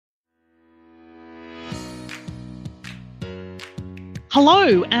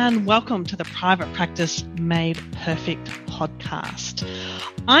Hello and welcome to the Private Practice Made Perfect podcast.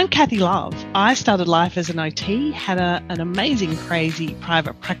 I'm Kathy Love. I started life as an OT, had an amazing, crazy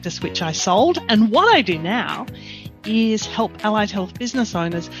private practice which I sold, and what I do now is help allied health business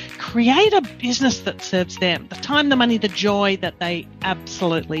owners create a business that serves them, the time, the money, the joy that they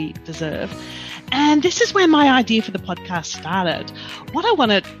absolutely deserve. And this is where my idea for the podcast started. What I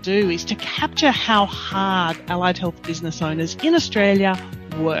want to do is to capture how hard allied health business owners in Australia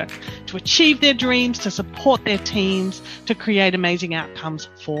work to achieve their dreams, to support their teams, to create amazing outcomes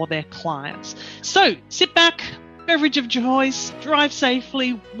for their clients. So sit back, beverage of choice, drive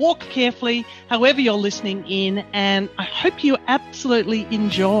safely, walk carefully, however you're listening in, and I hope you absolutely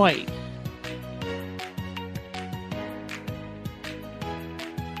enjoy.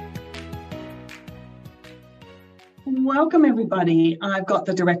 Welcome, everybody. I've got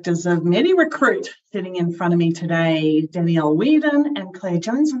the directors of Recruit sitting in front of me today, Danielle Whedon and Claire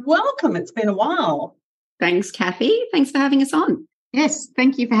Jones. Welcome. It's been a while. Thanks, Kathy. Thanks for having us on. Yes,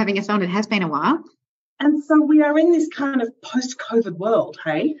 thank you for having us on. It has been a while. And so we are in this kind of post-COVID world,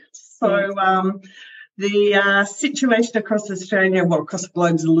 hey? So the situation across Australia, well, across the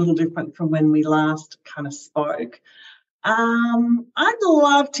globe is a little different from when we last kind of spoke. I'd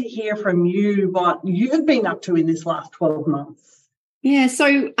love to hear from you what you've been up to in this last 12 months. Yeah,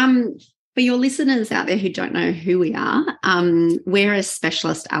 so for your listeners out there who don't know who we are, we're a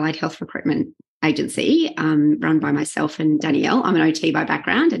specialist allied health recruitment agency run by myself and Danielle. I'm an OT by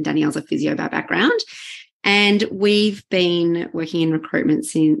background and Danielle's a physio by background. And we've been working in recruitment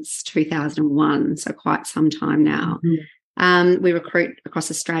since 2001, so quite some time now. Mm-hmm. We recruit across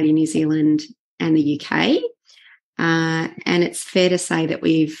Australia, New Zealand and the UK. And it's fair to say that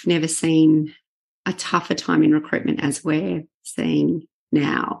we've never seen a tougher time in recruitment as we're seeing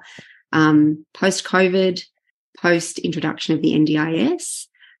now. Post-COVID, post-introduction of the NDIS,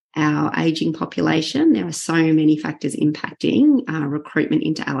 our ageing population, there are so many factors impacting recruitment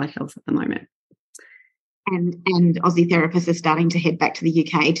into allied health at the moment. And Aussie therapists are starting to head back to the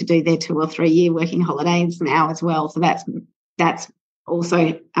UK to do their 2 or 3 year working holidays now as well. So that's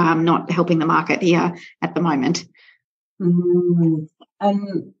also not helping the market here at the moment. And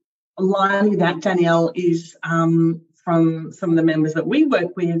aligning that, Danielle, is from some of the members that we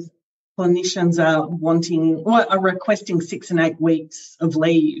work with, clinicians are requesting 6 and 8 weeks of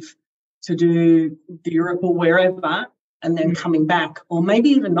leave to do Europe or wherever, and then coming back, or maybe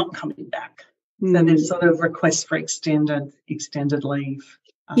even not coming back. So there's sort of requests for extended leave.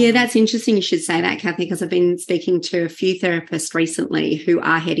 Yeah, that's interesting you should say that, Kathy, because I've been speaking to a few therapists recently who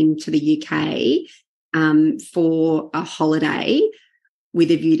are heading to the UK for a holiday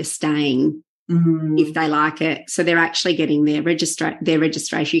with a view to staying if they like it. So they're actually getting their registration,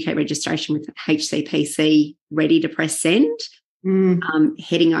 UK registration with HCPC ready to press send,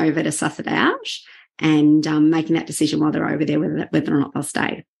 heading over to suss it out and making that decision while they're over there whether or not they'll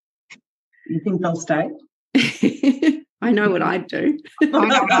stay. You think they'll stay? I know what I'd do. I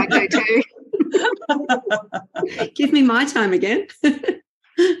know what I'd do too. Give me my time again.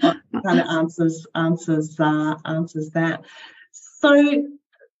 Kind of answers that. So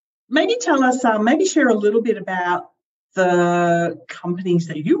maybe tell us, maybe share a little bit about the companies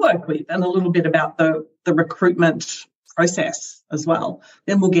that you work with and a little bit about the recruitment process as well.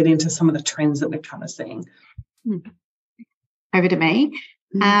 Then we'll get into some of the trends that we're kind of seeing. Over to me.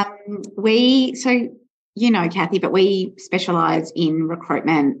 Kathy, but we specialise in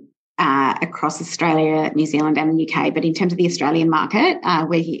recruitment across Australia, New Zealand and the UK. But in terms of the Australian market,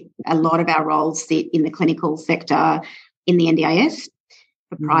 a lot of our roles sit in the clinical sector in the NDIS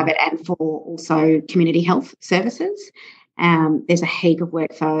for private and for also community health services. There's a heap of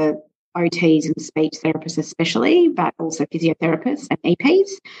work for OTs and speech therapists especially, but also physiotherapists and EPs.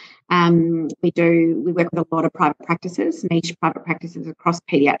 We work with a lot of private practices, niche private practices across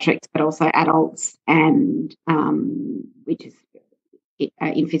paediatrics, but also adults, and which is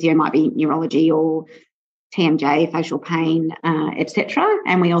in physio might be neurology or TMJ, facial pain, etc.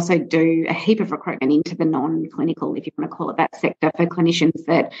 And we also do a heap of recruitment into the non-clinical, if you want to call it that, sector for clinicians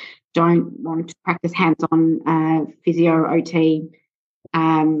that don't want to practice hands-on physio, OT,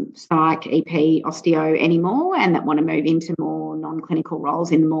 psych, EP, osteo anymore, and that want to move into more non-clinical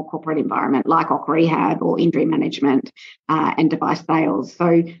roles in the more corporate environment like OC rehab or injury management and device sales.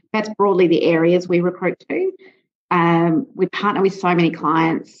 So that's broadly the areas we recruit to. We partner with so many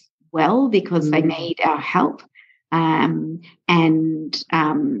clients because they need our help. And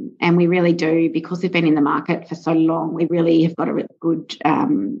we really do, because we've been in the market for so long, we really have got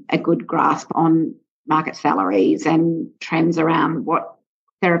a good grasp on market salaries and trends around what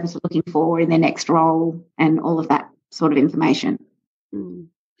therapists are looking for in their next role and all of that sort of information. Mm.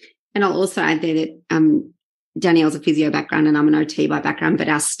 And I'll also add there that Danielle's a physio background and I'm an OT by background, but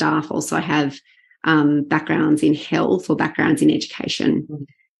our staff also have backgrounds in health or backgrounds in education. Mm.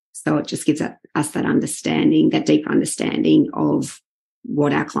 So it just gives us that understanding, that deeper understanding of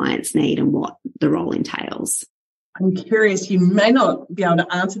what our clients need and what the role entails. I'm curious, you may not be able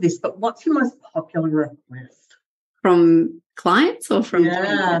to answer this, but what's your most popular request? From clients or from...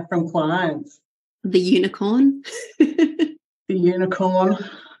 Yeah, from clients. The unicorn. The unicorn.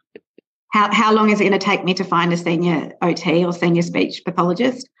 How long is it going to take me to find a senior OT or senior speech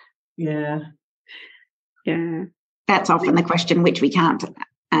pathologist? Yeah. Yeah. That's often the question which we can't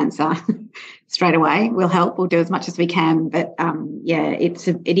answer straight away. We'll help. We'll do as much as we can. But,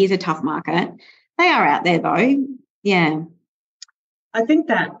 it is a tough market. They are out there though. Yeah. I think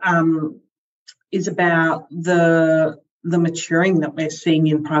that is about the maturing that we're seeing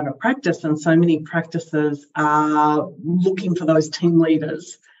in private practice, and so many practices are looking for those team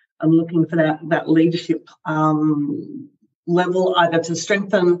leaders and looking for that leadership level, either to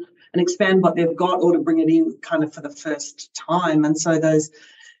strengthen and expand what they've got or to bring it in kind of for the first time. And so those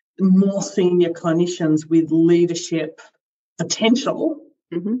more senior clinicians with leadership potential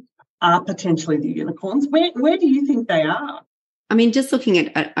are potentially the unicorns. Where do you think they are? I mean, just looking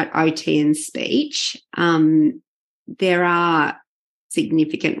at OT and speech, there are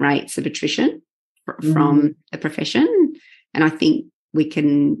significant rates of attrition from the profession, and I think we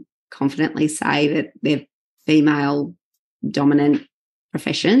can confidently say that they're female-dominant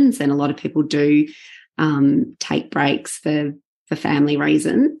professions, and a lot of people do take breaks for family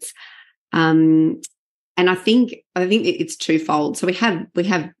reasons. And I think it's twofold. So we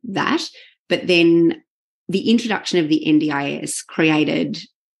have that, but then the introduction of the NDIS created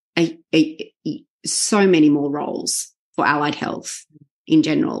so many more roles for allied health in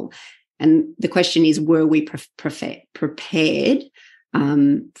general. And the question is, were we prepared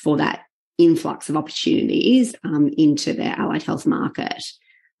for that influx of opportunities into the allied health market?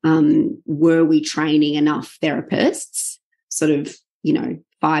 Were we training enough therapists sort of,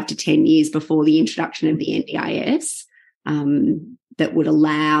 5 to 10 years before the introduction of the NDIS that would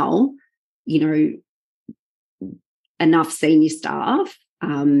allow, enough senior staff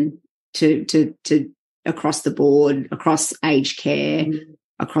to across the board, across aged care,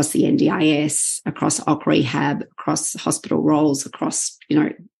 across the NDIS, across OC rehab, across hospital roles, across,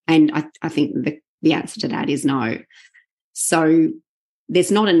 and I think the answer to that is no. So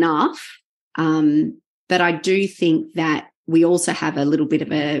there's not enough, but I do think that we also have a little bit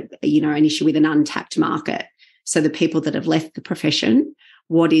of an issue with an untapped market. So the people that have left the profession,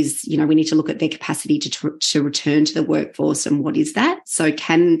 we need to look at their capacity to return to the workforce, and what is that? So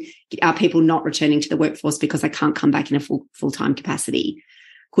are people not returning to the workforce because they can't come back in a full-time capacity?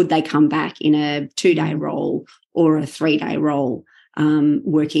 Could they come back in a 2-day role or a 3-day role,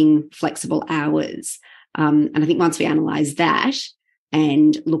 working flexible hours? And I think once we analyse that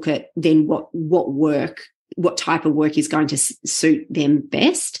and look at then what type of work is going to suit them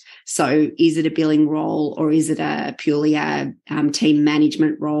best. So is it a billing role, or is it purely a team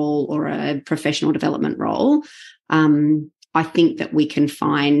management role or a professional development role? I think that we can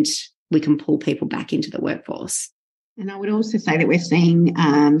pull people back into the workforce. And I would also say that we're seeing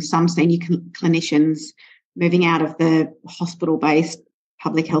some senior clinicians moving out of the hospital-based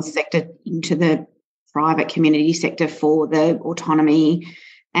public health sector into the private community sector for the autonomy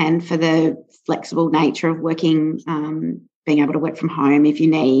and for the flexible nature of working, being able to work from home if you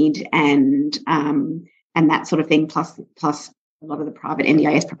need, and that sort of thing. Plus, a lot of the private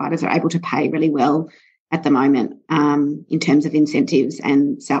NDIS providers are able to pay really well at the moment in terms of incentives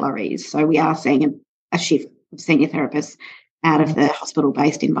and salaries. So we are seeing a shift of senior therapists out of the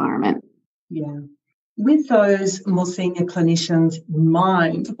hospital-based environment. Yeah. With those more senior clinicians in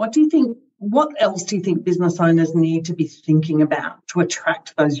mind, what else do you think business owners need to be thinking about to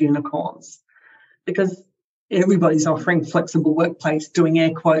attract those unicorns? Because everybody's offering flexible workplace, doing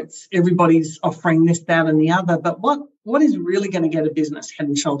air quotes, everybody's offering this, that and the other, but what is really going to get a business head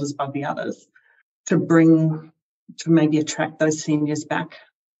and shoulders above the others to maybe attract those seniors back?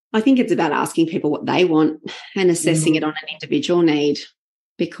 I think it's about asking people what they want and assessing it on an individual need,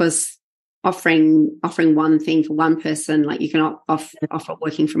 because offering one thing for one person, like you can offer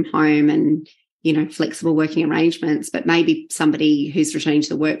working from home and, flexible working arrangements, but maybe somebody who's returning to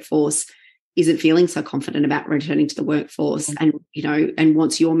the workforce isn't feeling so confident about returning to the workforce and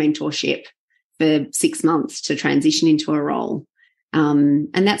wants your mentorship for 6 months to transition into a role. And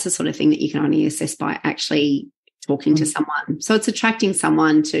that's the sort of thing that you can only assess by actually talking to someone. So it's attracting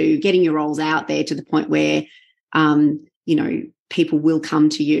someone to getting your roles out there to the point where, people will come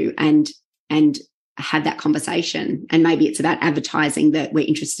to you and have that conversation. And maybe it's about advertising that we're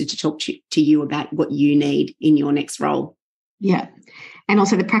interested to talk to you about what you need in your next role. Yeah. And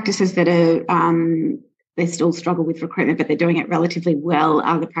also the practices that are they still struggle with recruitment, but they're doing it relatively well,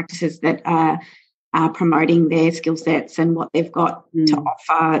 are the practices that are promoting their skill sets and what they've got to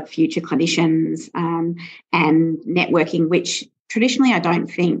offer future clinicians, and networking, which traditionally I don't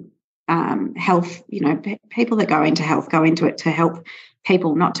think health, people that go into health go into it to help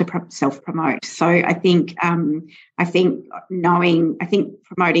people, not to self-promote. So I think promoting,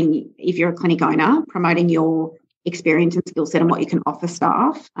 if you're a clinic owner, promoting your experience and skill set and what you can offer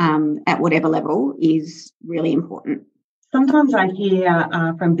staff at whatever level is really important. Sometimes I hear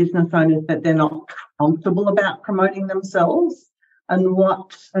from business owners that they're not comfortable about promoting themselves, and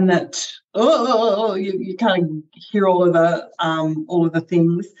that you kind of hear all of the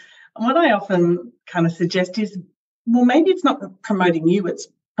things. And what I often kind of suggest is, well, maybe it's not promoting you; it's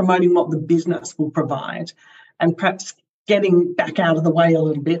promoting what the business will provide, and perhaps getting back out of the way a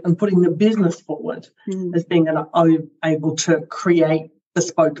little bit and putting the business forward as being able to create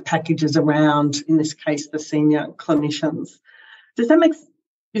bespoke packages around, in this case, the senior clinicians. Is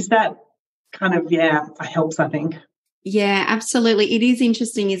that kind of, helps, I think. Yeah, absolutely. It is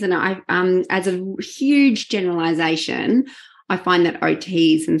interesting, isn't it? As a huge generalisation, I find that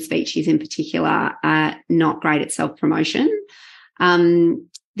OTs and speechies in particular are not great at self-promotion.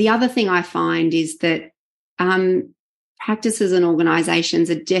 The other thing I find is that practices and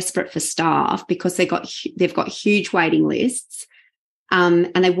organisations are desperate for staff because they've got huge waiting lists, and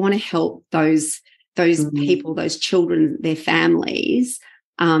they want to help those people, those children, their families,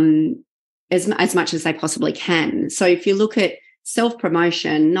 as much as they possibly can. So if you look at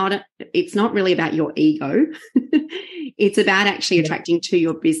self-promotion, it's not really about your ego. It's about actually attracting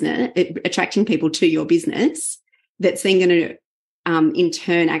people to your business that's then going to in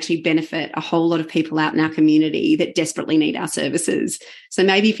turn actually benefit a whole lot of people out in our community that desperately need our services. So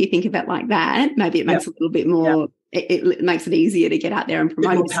maybe if you think of it like that, maybe it makes a little bit more, it makes it easier to get out there and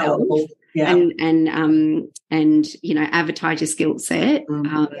promote yourself and advertise your skill set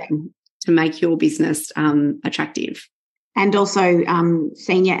to make your business attractive. And also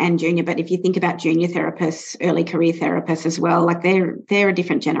senior and junior, but if you think about junior therapists, early career therapists as well, like they're a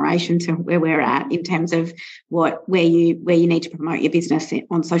different generation to where we're at in terms of where you need to promote your business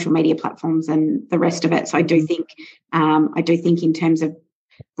on social media platforms and the rest of it. So I do think in terms of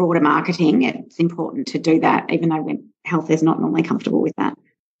broader marketing, it's important to do that, even though health is not normally comfortable with that.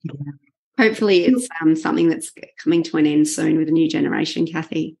 Yeah. Hopefully it's something that's coming to an end soon with a new generation,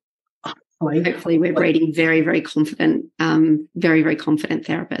 Kathy. Hopefully we're breeding very, very confident, very, very confident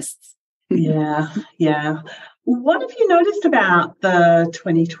therapists. Yeah. What have you noticed about the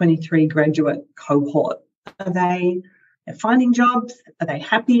 2023 graduate cohort? Are they finding jobs? Are they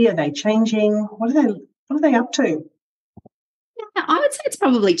happy? Are they changing? What are they up to? Yeah, I would say it's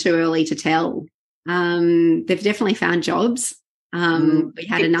probably too early to tell. They've definitely found jobs. We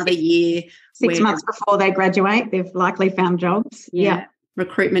had another year. 6 months before they graduate, they've likely found jobs. Yeah.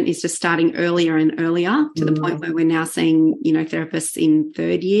 Recruitment is just starting earlier and earlier to the point where we're now seeing, therapists in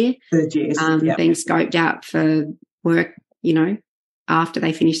third years being scoped out for work, after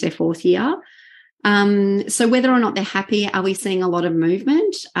they finish their fourth year. So whether or not they're happy, are we seeing a lot of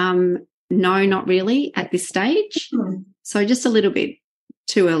movement? No, not really at this stage. So just a little bit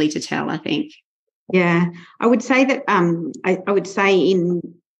too early to tell, I think. Yeah, I would say that I would say in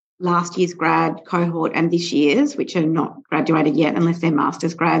last year's grad cohort and this year's, which are not graduated yet unless they're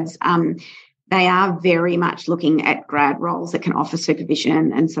master's grads, they are very much looking at grad roles that can offer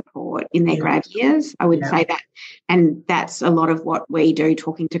supervision and support in their grad years. I would say that, and that's a lot of what we do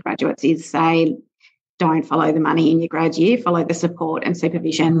talking to graduates is say, don't follow the money in your grad year, follow the support and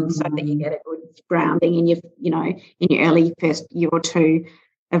supervision so that you get a good grounding in your early first year or two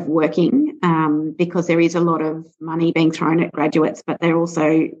of working, because there is a lot of money being thrown at graduates, but they're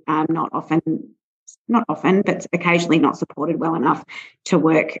also not often, but occasionally not supported well enough to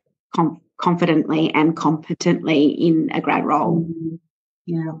work confidently and competently in a grad role.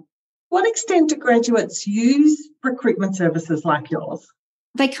 Yeah. What extent do graduates use recruitment services like yours?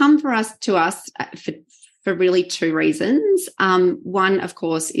 They come to us for really two reasons. One, of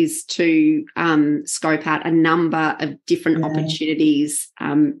course, is to scope out a number of different opportunities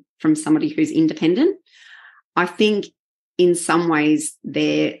from somebody who's independent. I think in some ways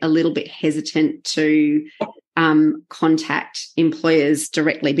they're a little bit hesitant to contact employers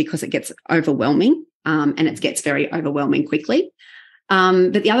directly because it gets overwhelming and it gets very overwhelming quickly.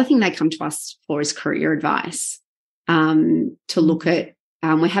 But the other thing they come to us for is career advice, to look at.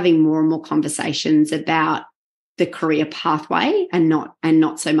 We're having more and more conversations about the career pathway and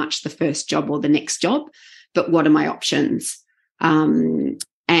not so much the first job or the next job, but what are my options?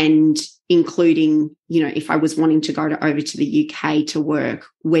 And including, if I was wanting to go over to the UK to work,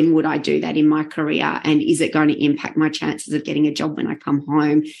 when would I do that in my career? And is it going to impact my chances of getting a job when I come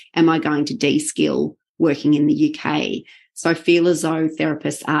home? Am I going to de-skill working in the UK? So I feel as though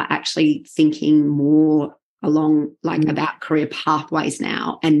therapists are actually thinking more along about career pathways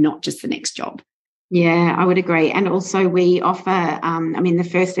now and not just the next job. Yeah, I would agree. And also we offer, the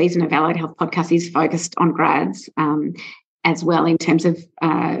first season of Allied Health Podcast is focused on grads as well, in terms of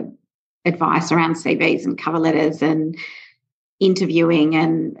advice around CVs and cover letters and interviewing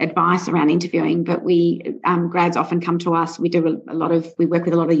and advice around interviewing. But grads often come to us. We work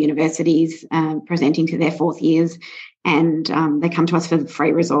with a lot of universities presenting to their fourth years, and they come to us for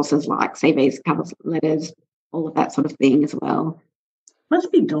free resources like CVs, cover letters, all of that sort of thing as well.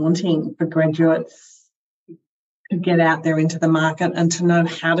 Must be daunting for graduates to get out there into the market and to know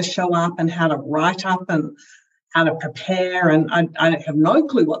how to show up and how to write up and how to prepare. And I have no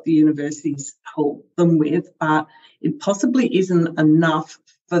clue what the universities help them with, but it possibly isn't enough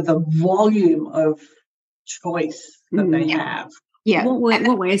for the volume of choice that they have. Yeah.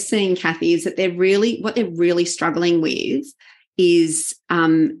 What we're seeing, Kathy, is that what they're really struggling with is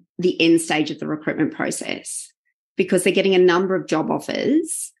the end stage of the recruitment process, because they're getting a number of job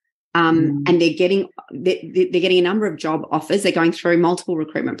offers, and they're getting a number of job offers. They're going through multiple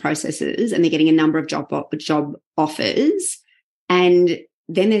recruitment processes, and they're getting a number of job offers. And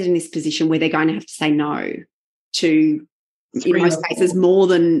then they're in this position where they're going to have to say no to, in most cases, more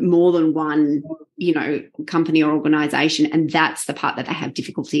than one, company or organisation, and that's the part that they have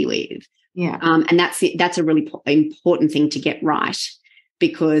difficulty with. Yeah, and that's a really important thing to get right,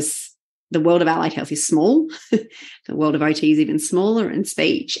 because the world of allied health is small. The world of OT is even smaller, and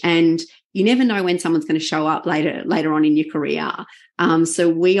speech, and you never know when someone's going to show up later on in your career. So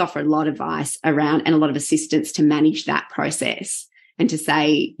we offer a lot of advice around and a lot of assistance to manage that process, and to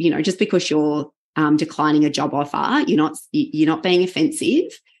say, just because you're declining a job offer, you're not being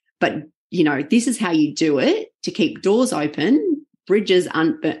offensive, but this is how you do it to keep doors open, bridges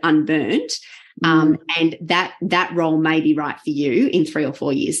unburnt. And that role may be right for you in 3 or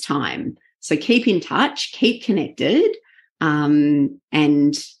 4 years' time. So keep in touch, keep connected, and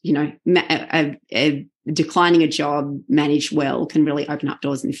declining a job managed well can really open up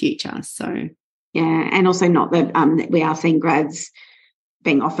doors in the future. So yeah, and also not that we are seeing grads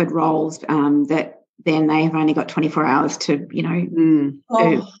being offered roles that then they have only got 24 hours to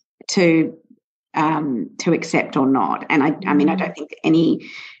to accept or not. And I don't think any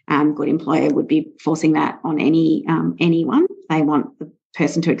good employer would be forcing that on anyone. They want the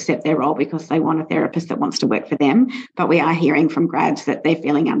person to accept their role because they want a therapist that wants to work for them. But we are hearing from grads that they're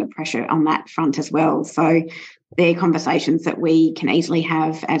feeling under pressure on that front as well. So they're conversations that we can easily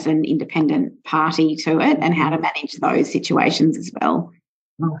have as an independent party to it, and how to manage those situations as well.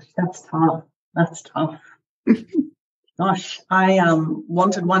 Gosh, that's tough. Gosh, I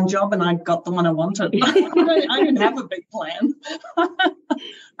wanted one job and I got the one I wanted. I didn't have a big plan.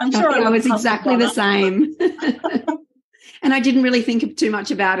 I'm sure I was exactly the same. And I didn't really think too much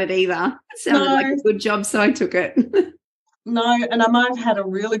about it either. It sounded like a good job, so I took it. No, and I might have had a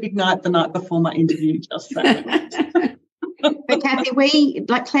really big night the night before my interview, just saying. But Kathy,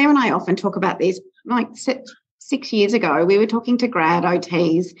 Claire and I often talk about this. 6 years ago, we were talking to grad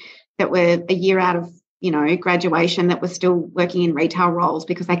OTs that were a year out of graduation, that were still working in retail roles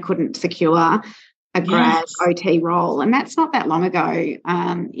because they couldn't secure a grad OT role. And that's not that long ago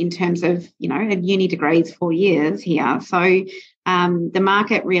in terms of, a uni degree is 4 years here. So the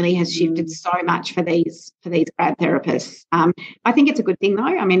market really has shifted so much for these grad therapists. I think it's a good thing,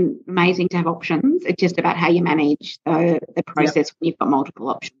 though. Amazing to have options. It's just about how you manage the process when you've got multiple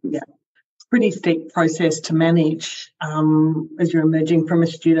options. Yeah. Pretty steep process to manage as you're emerging from a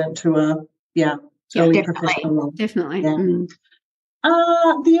student to a early professional. Definitely. Yeah.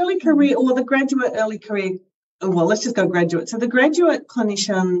 The early career, or the graduate early career, well, let's just go graduate. So the graduate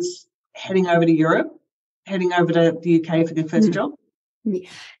clinicians heading over to Europe, heading over to the UK for their first job.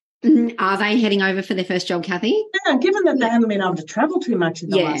 Are they heading over for their first job, Kathy? Yeah, given that they haven't been able to travel too much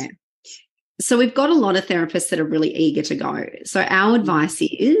in the last. So we've got a lot of therapists that are really eager to go. So our advice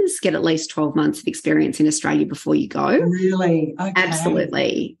is get at least 12 months of experience in Australia before you go. Really? Okay.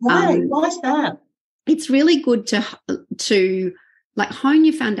 Absolutely. Why? Why is that? It's really good to hone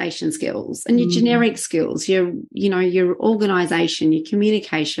your foundation skills and your generic skills, your organisation, your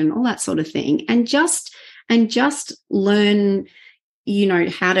communication, all that sort of thing, and just learn,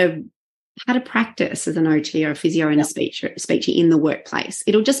 how to practice as an OT or a physio and a speaker in the workplace.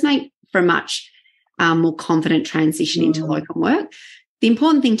 It'll just make for a much more confident transition into locum work. The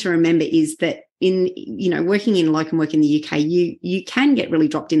important thing to remember is that working in locum work in the UK, you can get really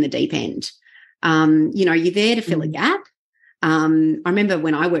dropped in the deep end. You're there to fill a gap. I remember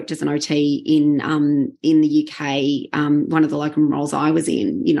when I worked as an OT in the UK, one of the locum roles I was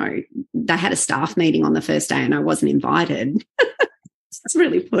in, they had a staff meeting on the first day and I wasn't invited. It's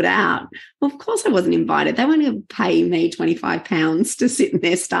really put out. Well, of course I wasn't invited. They weren't going to pay me £25 to sit in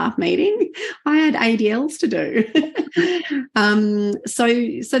their staff meeting. I had ADLs to do.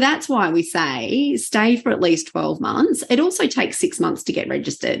 So that's why we say stay for at least 12 months. It also takes 6 months to get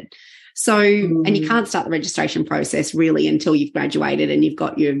registered. So, and you can't start the registration process really until you've graduated and you've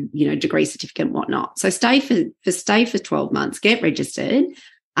got your, degree certificate and whatnot. So stay for 12 months, get registered,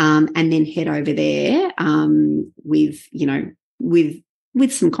 and then head over there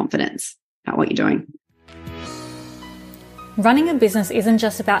with some confidence about what you're doing. Running a business isn't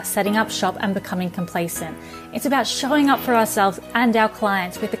just about setting up shop and becoming complacent. It's about showing up for ourselves and our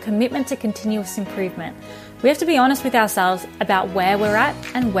clients with a commitment to continuous improvement. We have to be honest with ourselves about where we're at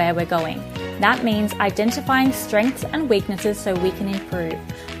and where we're going. That means identifying strengths and weaknesses so we can improve.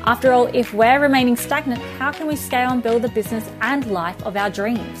 After all, if we're remaining stagnant, how can we scale and build the business and life of our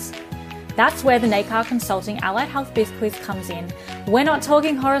dreams? That's where the NACAR Consulting Allied Health Biz Quiz comes in. We're not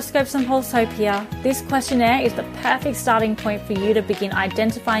talking horoscopes and pulse-hope here. This questionnaire is the perfect starting point for you to begin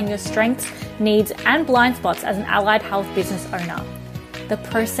identifying your strengths, needs, and blind spots as an allied health business owner. The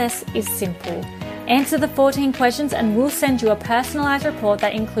process is simple. Answer the 14 questions and we'll send you a personalised report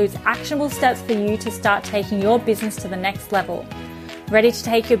that includes actionable steps for you to start taking your business to the next level. Ready to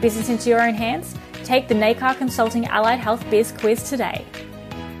take your business into your own hands? Take the NACAR Consulting Allied Health Biz Quiz today.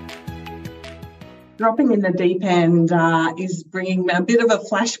 Dropping in the deep end is bringing a bit of a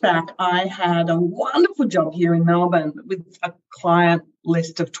flashback. I had a wonderful job here in Melbourne with a client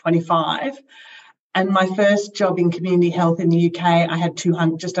list of 25. And my first job in community health in the UK, I had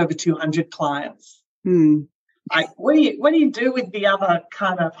just over 200 clients. Like, what do you do with the other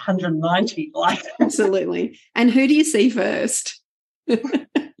kind of 190? Like, absolutely. And who do you see first?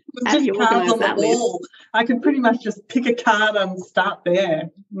 How do you organise that list? I could pretty much just pick a card and start there.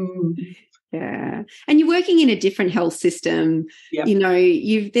 Yeah, and you're working in a different health system.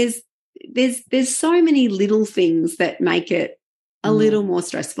 Yep. There's so many little things that make it a little more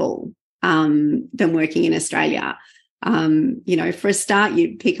stressful than working in Australia. For a start,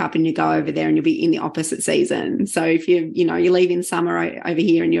 you pick up and you go over there and you'll be in the opposite season. So if you leave in summer over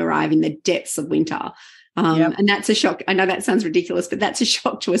here and you arrive in the depths of winter. And that's a shock. I know that sounds ridiculous, but that's a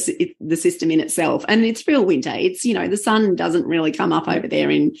shock to the system in itself. And it's real winter. It's, the sun doesn't really come up over there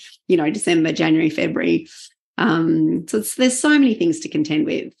in, December, January, February. So there's so many things to contend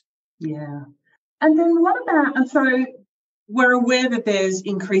with. Yeah. And then what about, so we're aware that there's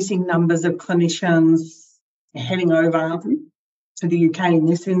increasing numbers of clinicians heading over to the UK in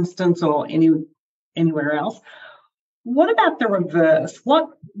this instance or anywhere else. What about the reverse?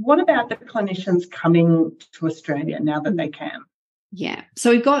 What about the clinicians coming to Australia now that they can? Yeah.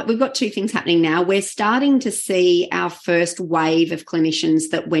 So we've got two things happening now. We're starting to see our first wave of clinicians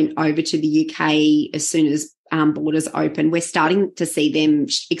that went over to the UK as soon as borders open. We're starting to see them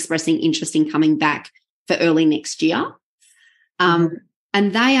expressing interest in coming back for early next year. And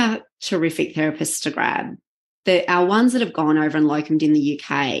they are terrific therapists to grab. Our ones that have gone over and locumed in the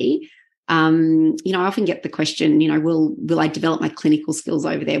UK, I often get the question, will I develop my clinical skills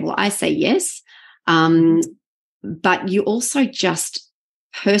over there? Well, I say yes. But you also just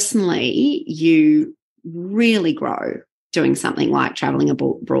personally, you really grow doing something like traveling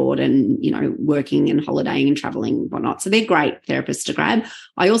abroad and, working and holidaying and traveling and whatnot. So they're great therapists to grab.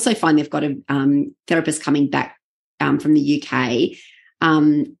 I also find they've got a therapist coming back from the UK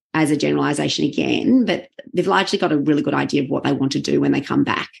as a generalisation again, but they've largely got a really good idea of what they want to do when they come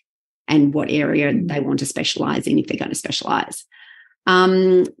back and what area they want to specialise in if they're going to specialise.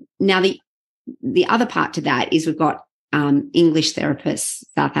 Now, the other part to that is we've got English therapists,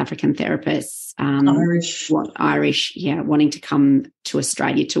 South African therapists, Irish, wanting to come to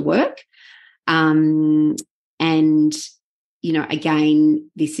Australia to work. And,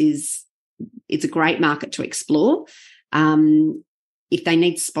 again, it's a great market to explore. If they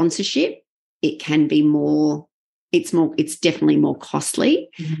need sponsorship, it can be more, it's definitely more costly.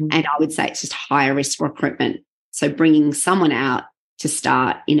 And I would say it's just higher risk recruitment. So bringing someone out to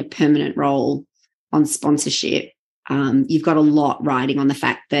start in a permanent role on sponsorship, you've got a lot riding on the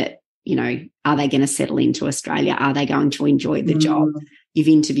fact that, are they going to settle into Australia? Are they going to enjoy the job? You've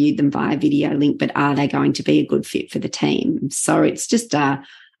interviewed them via video link, but are they going to be a good fit for the team? So it's just a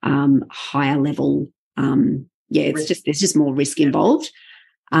higher level, there's just more risk involved.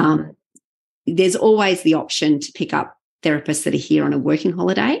 there's always the option to pick up therapists that are here on a working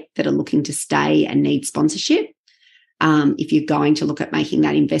holiday that are looking to stay and need sponsorship. If you're going to look at making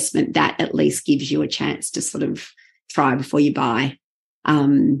that investment, that at least gives you a chance to sort of try before you buy.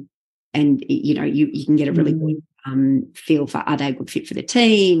 And, you know, you can get a really good feel for, are they a good fit for the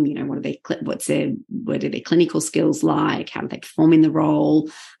team? You know, what are their clinical skills like? How do they perform in the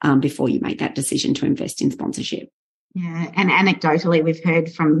role before you make that decision to invest in sponsorship? Yeah, and anecdotally, we've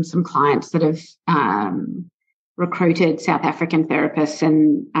heard from some clients that have recruited South African therapists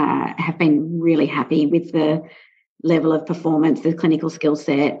and have been really happy with the level of performance, the clinical skill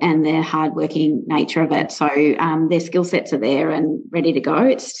set, and the hardworking nature of it. So their skill sets are there and ready to go.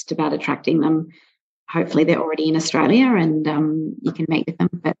 It's just about attracting them. Hopefully they're already in Australia and you can meet with them.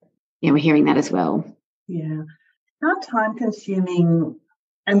 But, yeah, we're hearing that as well. Yeah. How time-consuming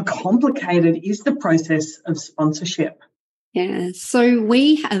and complicated is the process of sponsorship? Yeah. So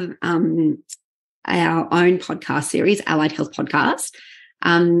we have our own podcast series, Allied Health Podcast.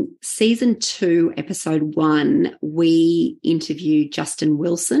 Season 2, episode 1, we interviewed Justin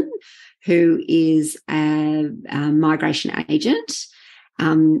Wilson, who is a migration agent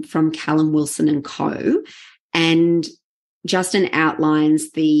from Callum Wilson and Co. And Justin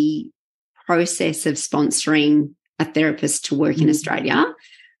outlines the process of sponsoring a therapist to work in Australia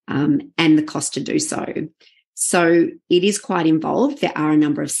and the cost to do so. So it is quite involved. There are a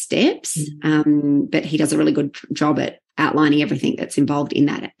number of steps, but he does a really good job at outlining everything that's involved in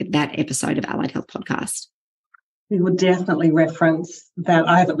that episode of Allied Health Podcast. We would definitely reference that.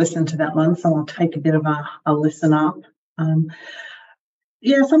 I haven't listened to that one, so I'll take a bit of a listen up.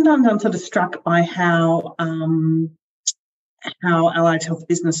 Sometimes I'm sort of struck by how allied health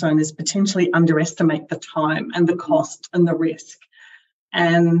business owners potentially underestimate the time and the cost and the risk.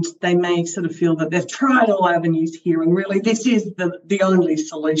 And they may sort of feel that they've tried all avenues here and really this is the only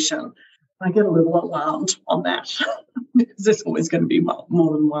solution. I get a little alarmed on that because there's always going to be more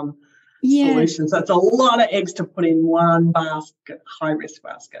than one solution. So it's a lot of eggs to put in one basket, high-risk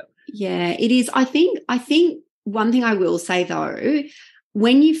basket. Yeah, it is. I think one thing I will say, though,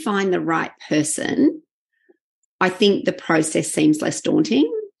 when you find the right person, I think the process seems less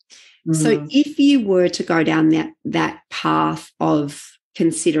daunting. So if you were to go down that path of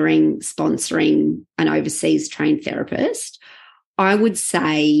considering sponsoring an overseas trained therapist, I would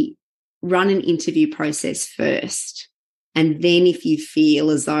say run an interview process first. And then if you feel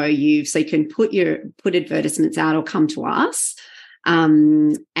as though you can put advertisements out or come to us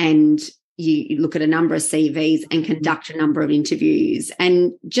and you look at a number of CVs and conduct a number of interviews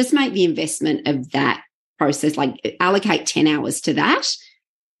and just make the investment of that process, like allocate 10 hours to that,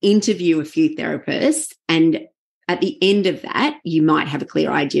 interview a few therapists, and at the end of that, you might have a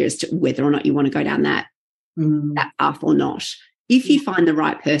clear idea as to whether or not you want to go down that path or not. If you find the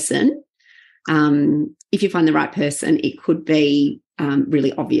right person, it could be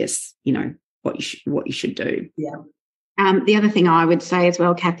really obvious, you know, what you should do. Yeah. The other thing I would say as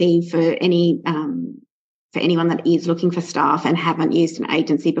well, Kathy, for anyone that is looking for staff and haven't used an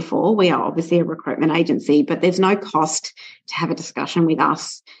agency before, we are obviously a recruitment agency, but there's no cost to have a discussion with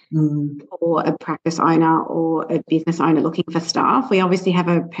us or a practice owner or a business owner looking for staff. We obviously have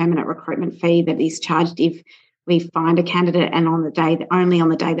a permanent recruitment fee that is charged if we find a candidate and only on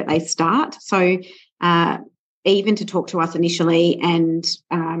the day that they start. So even to talk to us initially and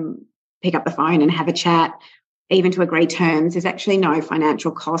pick up the phone and have a chat, even to agree terms, there's actually no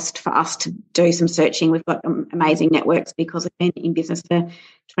financial cost for us to do some searching. We've got amazing networks because we've been in business for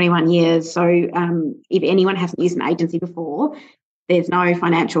 21 years. So if anyone hasn't used an agency before, there's no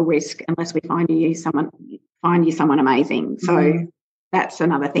financial risk unless we find you someone amazing. So that's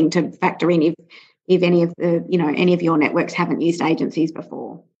another thing to factor in if any of your networks haven't used agencies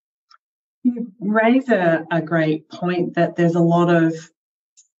before. You raise a great point that there's a lot of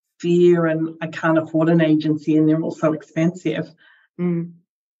fear and I can't afford an agency and they're also expensive. Do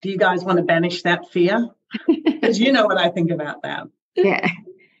you guys want to banish that fear? Because you know what I think about that. Yeah.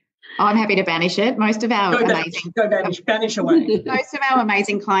 I'm happy to banish it. Most of our banish away. Most of our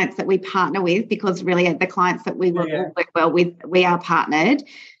amazing clients that we partner with, because really the clients that we work well with, we are partnered.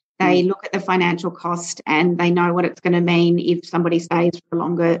 They look at the financial cost and they know what it's going to mean if somebody stays for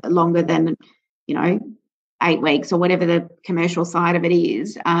longer than, 8 weeks or whatever the commercial side of it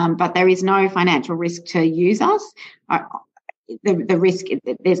is. But there is no financial risk to use us. The risk,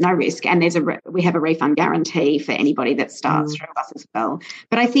 there's no risk, and we have a refund guarantee for anybody that starts through us as well.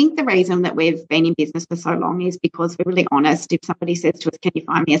 But I think the reason that we've been in business for so long is because we're really honest. If somebody says to us, "Can you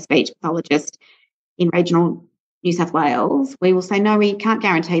find me a speech pathologist in regional New South Wales, we will say, no, we can't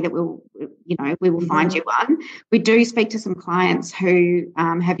guarantee that we will find you one. We do speak to some clients who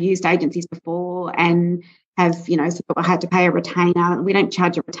have used agencies before and have, sort of had to pay a retainer. We don't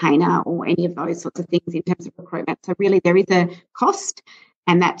charge a retainer or any of those sorts of things in terms of recruitment. So really there is a cost,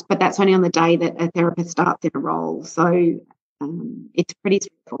 but that's only on the day that a therapist starts in a role. So it's pretty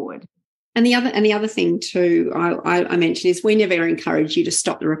straightforward. And the other thing too, I mentioned is we never encourage you to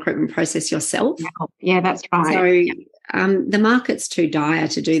stop the recruitment process yourself. Yeah, that's right. So the market's too dire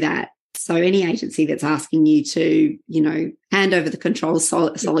to do that. So any agency that's asking you to, hand over the controls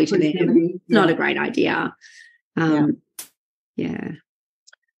solely to them, not a great idea. Yeah.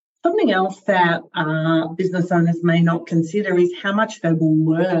 Something else that business owners may not consider is how much they will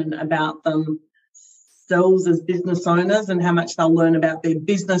learn about themselves as business owners and how much they'll learn about their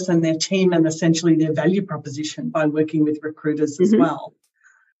business and their team and essentially their value proposition by working with recruiters as well.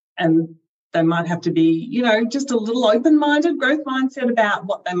 And they might have to be, just a little open-minded, growth mindset about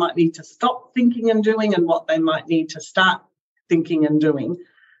what they might need to stop thinking and doing and what they might need to start thinking and doing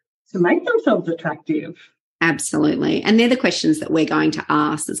to make themselves attractive. Absolutely. And they're the questions that we're going to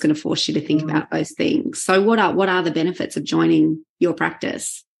ask that's going to force you to think about those things. So what are the benefits of joining your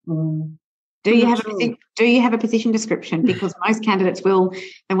practice? Do you have a position description? Because most candidates they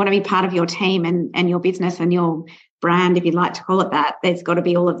want to be part of your team and your business and your brand, if you'd like to call it that. There's got to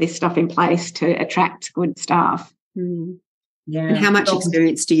be all of this stuff in place to attract good staff. Yeah. And how much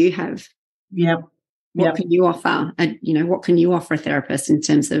experience do you have? Yeah. What can you offer? What can you offer a therapist in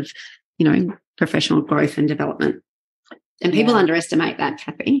terms of, professional growth and development? And people underestimate that,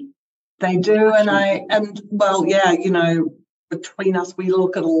 Kathy. They do. Between us, we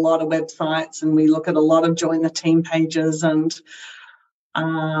look at a lot of websites and we look at a lot of join the team pages and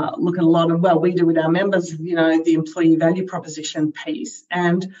look at a lot of, we do with our members, the employee value proposition piece.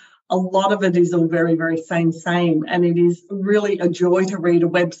 And a lot of it is all very, very same. And it is really a joy to read a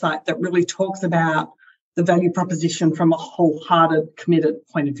website that really talks about the value proposition from a wholehearted, committed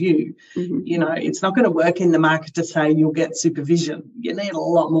point of view. It's not going to work in the market to say you'll get supervision. You need a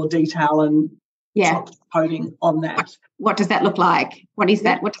lot more detail and coding on that. What does that look like? What is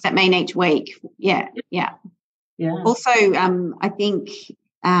that? What does that mean each week? Yeah. Also, I think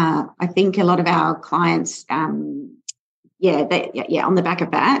a lot of our clients, on the back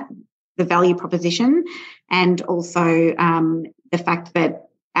of that, the value proposition, and also the fact that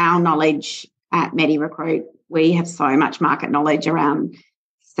our knowledge at MediRecruit, we have so much market knowledge around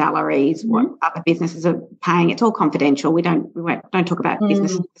salaries, what other businesses are paying. It's all confidential. We don't talk about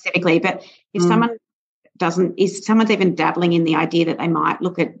business specifically, but if someone's even dabbling in the idea that they might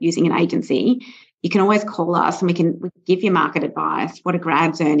look at using an agency, you can always call us and we can give you market advice. What are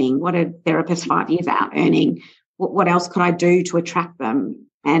grads earning? What are therapists 5 years out earning? What else could I do to attract them?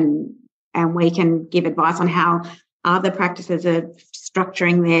 And we can give advice on how other practices are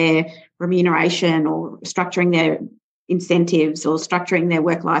structuring their remuneration or structuring their incentives or structuring their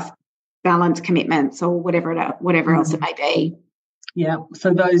work-life balance commitments or whatever else it may be. Yeah,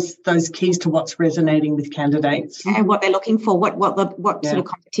 so those keys to what's resonating with candidates and what they're looking for, what sort of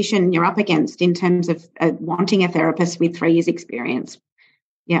competition you're up against in terms of wanting a therapist with 3 years experience.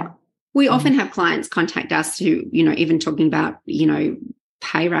 Yeah, we often have clients contact us who even talking about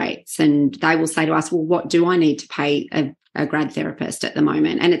pay rates, and they will say to us, well, what do I need to pay a grad therapist at the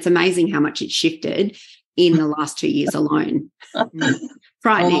moment? And it's amazing how much it's shifted in the last 2 years alone.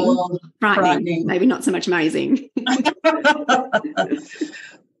 Frightening. Maybe not so much amazing.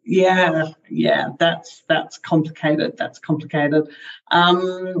 That's complicated.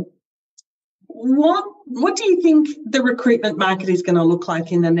 What do you think the recruitment market is going to look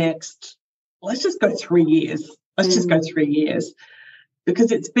like in the next, let's just go 3 years.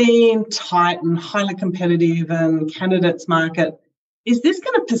 Because it's been tight and highly competitive and candidates market. Is this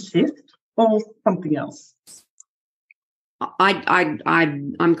going to persist or something else?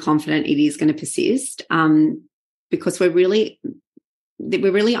 I'm confident it is going to persist because we're really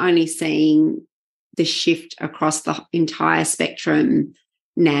only seeing the shift across the entire spectrum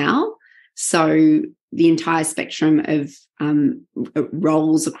now. So the entire spectrum of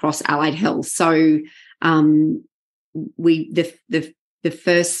roles across allied health. So the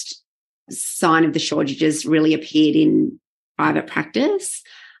first sign of the shortages really appeared in private practice.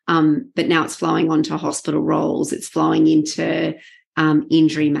 But now it's flowing onto hospital roles. It's flowing into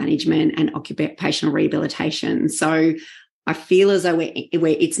injury management and occupational rehabilitation. So I feel as though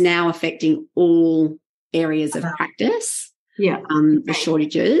it's now affecting all areas of practice. The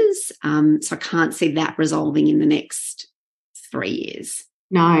shortages. So I can't see that resolving in the next 3 years.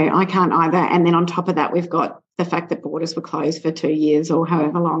 No, I can't either. And then on top of that, we've got the fact that borders were closed for 2 years or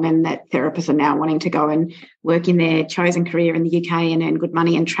however long, and that therapists are now wanting to go and work in their chosen career in the UK and earn good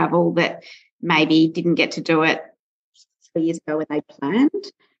money and travel, that maybe didn't get to do it 3 years ago when they planned.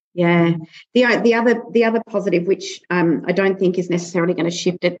 Yeah. The other positive, which I don't think is necessarily going to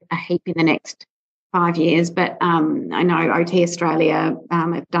shift it a heap in the next 5 years, but I know OT Australia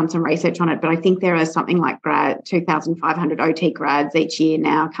have done some research on it, but I think there are something like 2,500 OT grads each year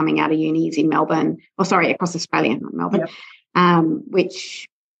now coming out of unis in Melbourne, across Australia, not Melbourne, which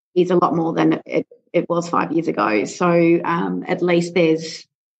is a lot more than it was 5 years ago. So at least there's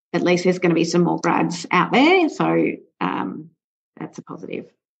going to be some more grads out there. So that's a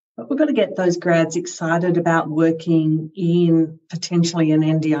positive. But we've got to get those grads excited about working in potentially an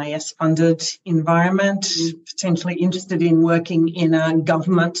NDIS-funded environment, potentially interested in working in a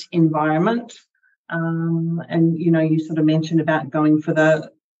government environment. And, you sort of mentioned about going for the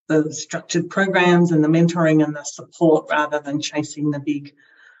structured programs and the mentoring and the support rather than chasing the big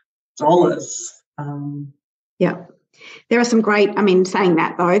dollars. There are some great, saying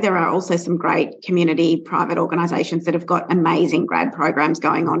that though, there are also some great community private organisations that have got amazing grad programs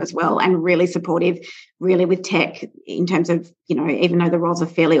going on as well, and really supportive, really with tech in terms of, even though the roles are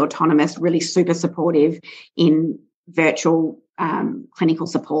fairly autonomous, really super supportive in virtual clinical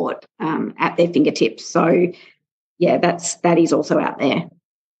support at their fingertips. So, that is also out there.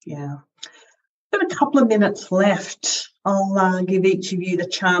 Yeah. Got a couple of minutes left. I'll give each of you the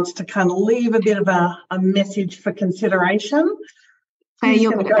chance to kind of leave a bit of a message for consideration. Claire,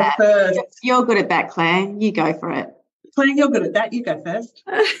 you're good at that. First? You're good at that, Claire. You go for it. Claire, you're good at that. You go first.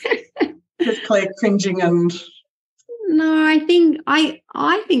 Just Claire cringing and... No, I think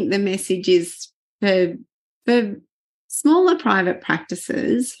the message is for smaller private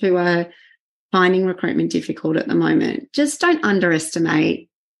practices who are finding recruitment difficult at the moment, just don't underestimate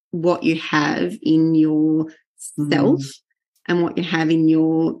what you have in yourself and what you have in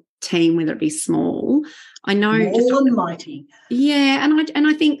your team, whether it be small. I know almighty. Yeah, and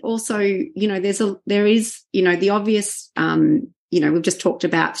I think also, there is the obvious we've just talked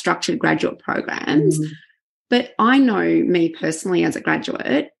about structured graduate programs. But I know me personally as a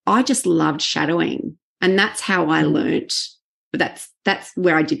graduate, I just loved shadowing, and that's how I learnt. That's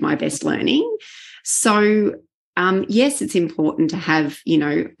where I did my best learning. So yes, it's important to have,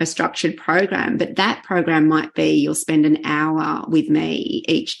 a structured program, but that program might be you'll spend an hour with me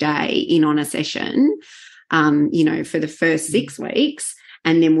each day in on a session, for the first 6 weeks,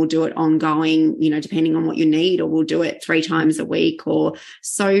 and then we'll do it ongoing, depending on what you need, or we'll do it 3 times a week. Or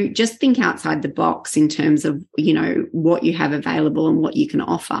so just think outside the box in terms of, what you have available and what you can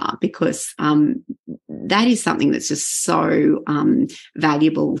offer, because that is something that's just so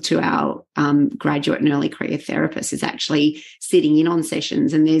valuable to our graduate and early career therapists, is actually sitting in on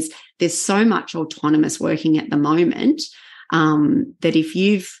sessions. And there's so much autonomous working at the moment that if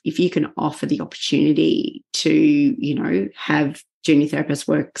you can offer the opportunity to, have junior therapists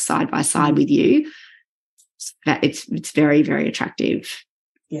work side by side with you, that it's very, very attractive.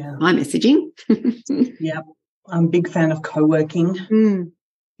 Yeah. My messaging. Yeah. I'm a big fan of co-working.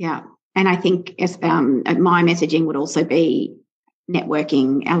 Yeah. And I think my messaging would also be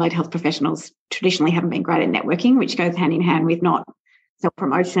networking. Allied health professionals traditionally haven't been great at networking, which goes hand in hand with not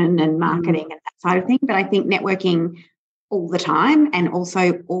self-promotion and marketing and that side of things. But I think networking all the time, and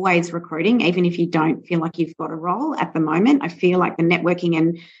also always recruiting, even if you don't feel like you've got a role at the moment. I feel like the networking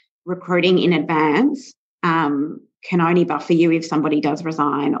and recruiting in advance can only buffer you if somebody does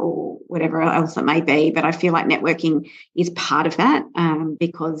resign or whatever else it may be. But I feel like networking is part of that,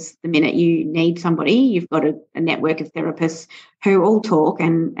 because the minute you need somebody, you've got a network of therapists who all talk.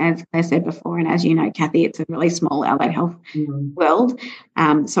 And as I said before, and as you know, Kathy, it's a really small allied health world.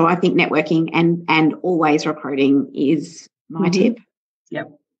 So I think networking and always recruiting is my tip.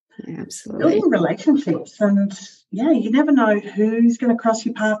 Yep. Absolutely. Building relationships, and you never know who's going to cross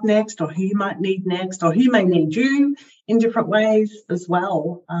your path next, or who you might need next, or who may need you in different ways as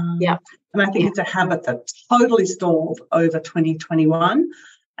well. And I think it's a habit that totally stalled over 2021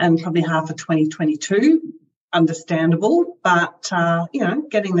 and probably half of 2022. Understandable, but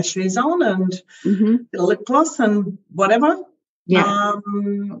getting the shoes on and the lip gloss and whatever.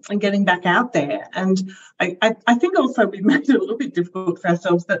 And getting back out there. And I think also we've made it a little bit difficult for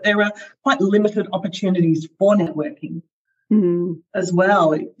ourselves that there are quite limited opportunities for networking as well.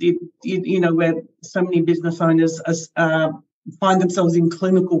 Where so many business owners find themselves in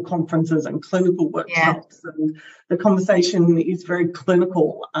clinical conferences and clinical workshops, and the conversation is very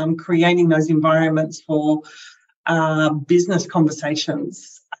clinical, creating those environments for business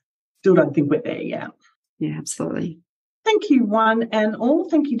conversations. Still don't think we're there yet. Yeah, absolutely. Thank you, one and all.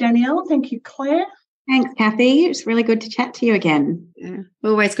 Thank you, Danielle. Thank you, Claire. Thanks, Kathy. It's really good to chat to you again. Yeah.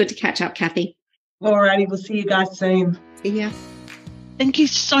 Always good to catch up, Kathy. All righty, we'll see you guys soon. See ya. Thank you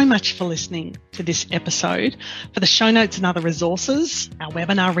so much for listening to this episode. For the show notes and other resources, our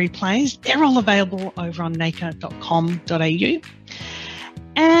webinar replays, they're all available over on naker.com.au.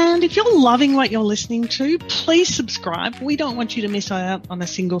 And if you're loving what you're listening to, please subscribe. We don't want you to miss out on a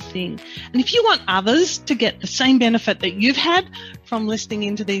single thing. And if you want others to get the same benefit that you've had from listening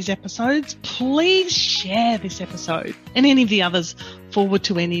into these episodes, please share this episode and any of the others forward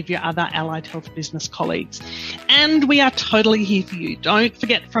to any of your other allied health business colleagues. And we are totally here for you. Don't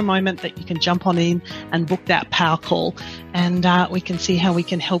forget for a moment that you can jump on in and book that power call, and we can see how we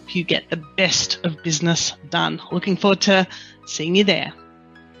can help you get the best of business done. Looking forward to seeing you there.